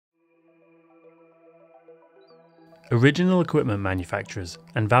Original equipment manufacturers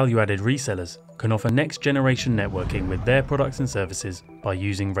and value-added resellers can offer next-generation networking with their products and services by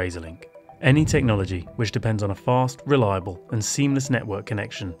using RazorLink. Any technology which depends on a fast, reliable and seamless network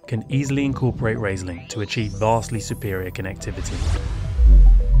connection can easily incorporate RazorLink to achieve vastly superior connectivity.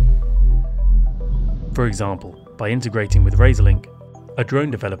 For example, by integrating with RazorLink, a drone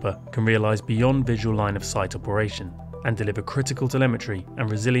developer can realize beyond visual line of sight operation and deliver critical telemetry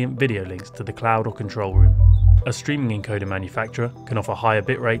and resilient video links to the cloud or control room. A streaming encoder manufacturer can offer higher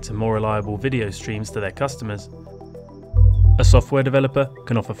bit rates and more reliable video streams to their customers. A software developer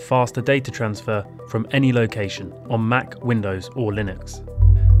can offer faster data transfer from any location on Mac, Windows or Linux.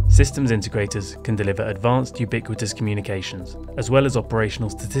 Systems integrators can deliver advanced ubiquitous communications as well as operational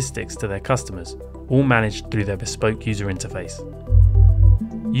statistics to their customers, all managed through their bespoke user interface.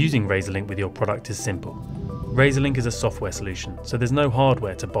 Using RazorLink with your product is simple. RazorLink is a software solution, so there's no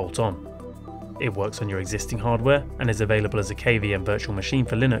hardware to bolt on. It works on your existing hardware and is available as a KVM virtual machine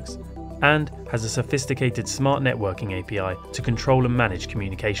for Linux, and has a sophisticated smart networking API to control and manage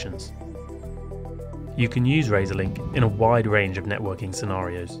communications. You can use RazorLink in a wide range of networking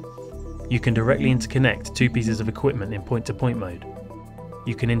scenarios. You can directly interconnect two pieces of equipment in point-to-point mode.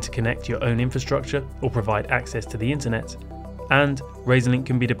 You can interconnect your own infrastructure or provide access to the internet, and RazorLink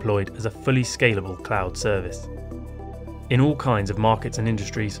can be deployed as a fully scalable cloud service. In all kinds of markets and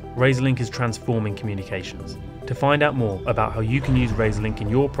industries, RazorLink is transforming communications. To find out more about how you can use RazorLink in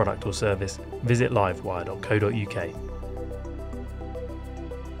your product or service, visit livewire.co.uk.